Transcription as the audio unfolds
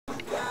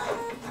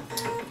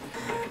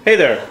Hey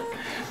there!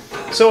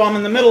 So I'm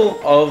in the middle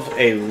of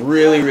a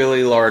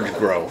really large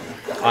grow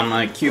on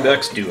my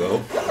CubeX Duo.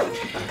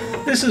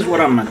 This is what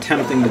I'm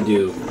attempting to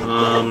do.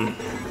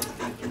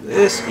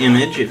 This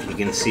image, if you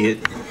can see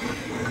it,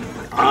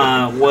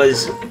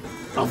 was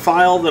a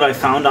file that I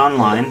found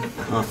online,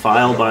 a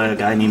file by a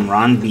guy named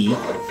Ron B.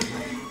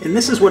 And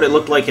this is what it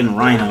looked like in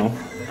Rhino,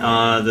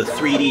 the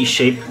 3D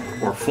shape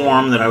or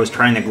form that I was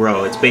trying to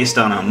grow. It's based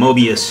on a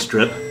Mobius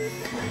strip.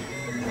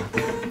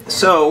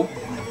 So,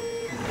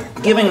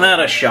 giving that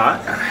a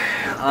shot,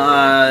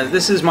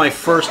 this is my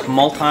first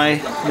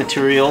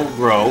multi-material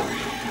grow.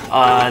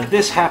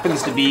 This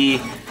happens to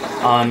be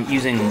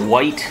using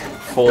white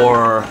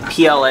for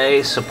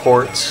PLA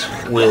supports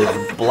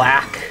with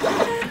black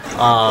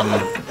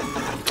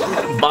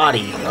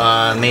body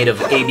made of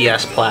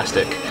ABS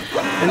plastic.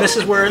 And this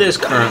is where it is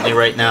currently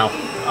right now.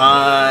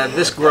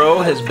 This grow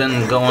has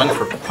been going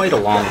for quite a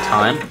long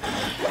time.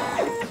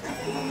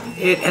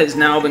 It has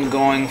now been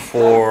going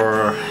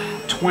for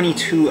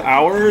 22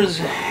 hours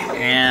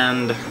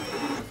and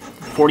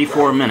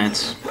 44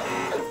 minutes,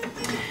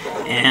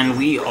 and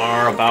we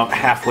are about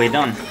halfway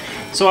done.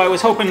 So I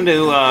was hoping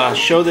to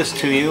show this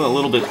to you a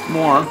little bit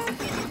more,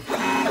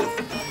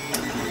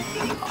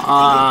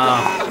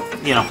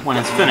 you know, when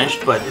it's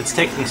finished, but it's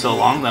taking so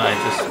long that I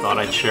just thought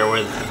I'd share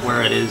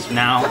where it is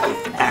now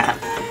at.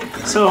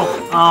 So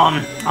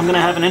I'm going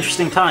to have an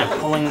interesting time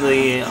pulling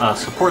the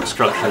support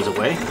structures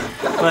away,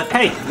 but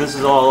hey, this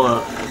is all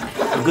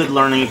a good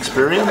learning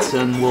experience,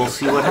 and we'll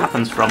see what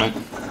happens from it.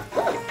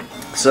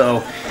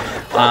 So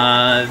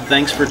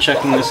thanks for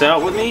checking this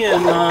out with me,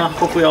 and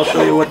hopefully I'll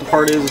show you what the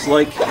part is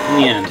like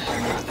in the end.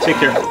 Take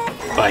care.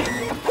 Bye.